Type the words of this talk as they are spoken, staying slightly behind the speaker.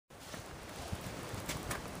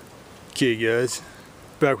Okay guys,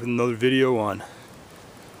 back with another video on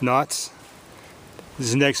knots.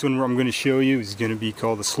 This next one I'm going to show you is going to be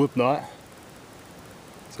called a slip knot.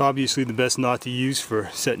 It's obviously the best knot to use for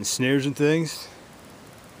setting snares and things.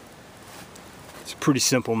 It's a pretty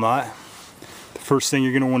simple knot. The first thing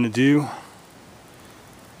you're going to want to do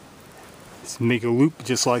is make a loop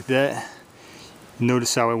just like that.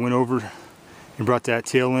 Notice how I went over and brought that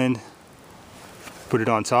tail end, put it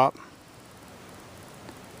on top.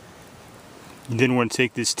 You then want to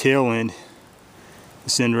take this tail end,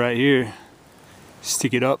 this end right here,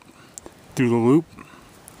 stick it up through the loop.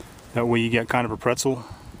 That way you get kind of a pretzel.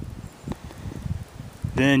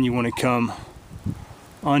 Then you want to come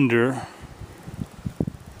under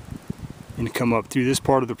and come up through this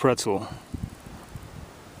part of the pretzel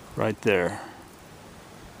right there.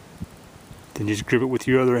 Then just grip it with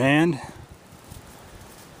your other hand.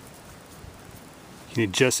 You can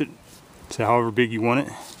adjust it to however big you want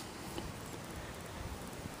it.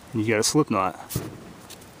 And you got a slip knot.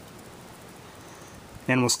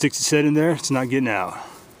 Animal sticks its head in there, it's not getting out.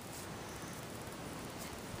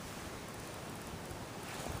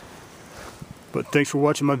 But thanks for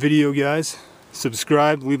watching my video, guys.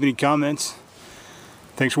 Subscribe, leave any comments.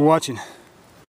 Thanks for watching.